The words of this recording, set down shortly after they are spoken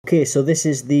Okay, so this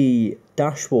is the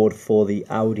dashboard for the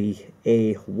Audi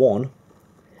A1,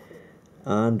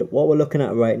 and what we're looking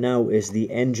at right now is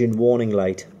the engine warning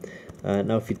light.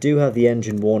 Now if you do have the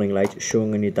engine warning light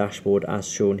showing on your dashboard as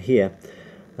shown here,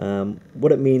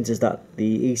 what it means is that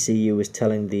the ECU is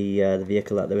telling the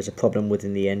vehicle that there is a problem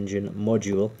within the engine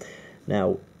module.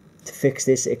 Now to fix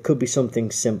this, it could be something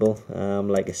simple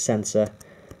like a sensor,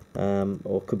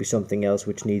 or it could be something else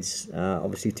which needs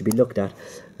obviously to be looked at.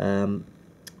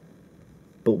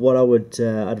 But what I would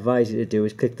advise you to do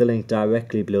is click the link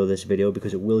directly below this video,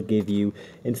 because it will give you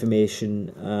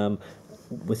information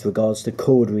with regards to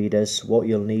code readers, what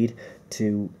you'll need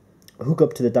to hook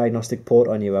up to the diagnostic port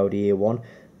on your Audi A1.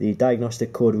 The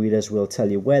diagnostic code readers will tell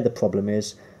you where the problem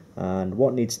is and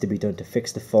what needs to be done to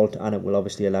fix the fault, and it will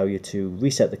obviously allow you to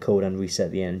reset the code and reset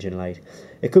the engine light.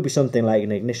 It could be something like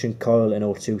an ignition coil, an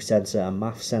O2 sensor, a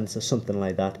MAF sensor, something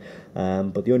like that,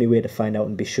 but the only way to find out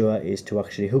and be sure is to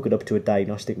actually hook it up to a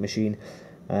diagnostic machine,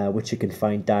 which you can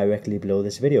find directly below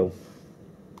this video.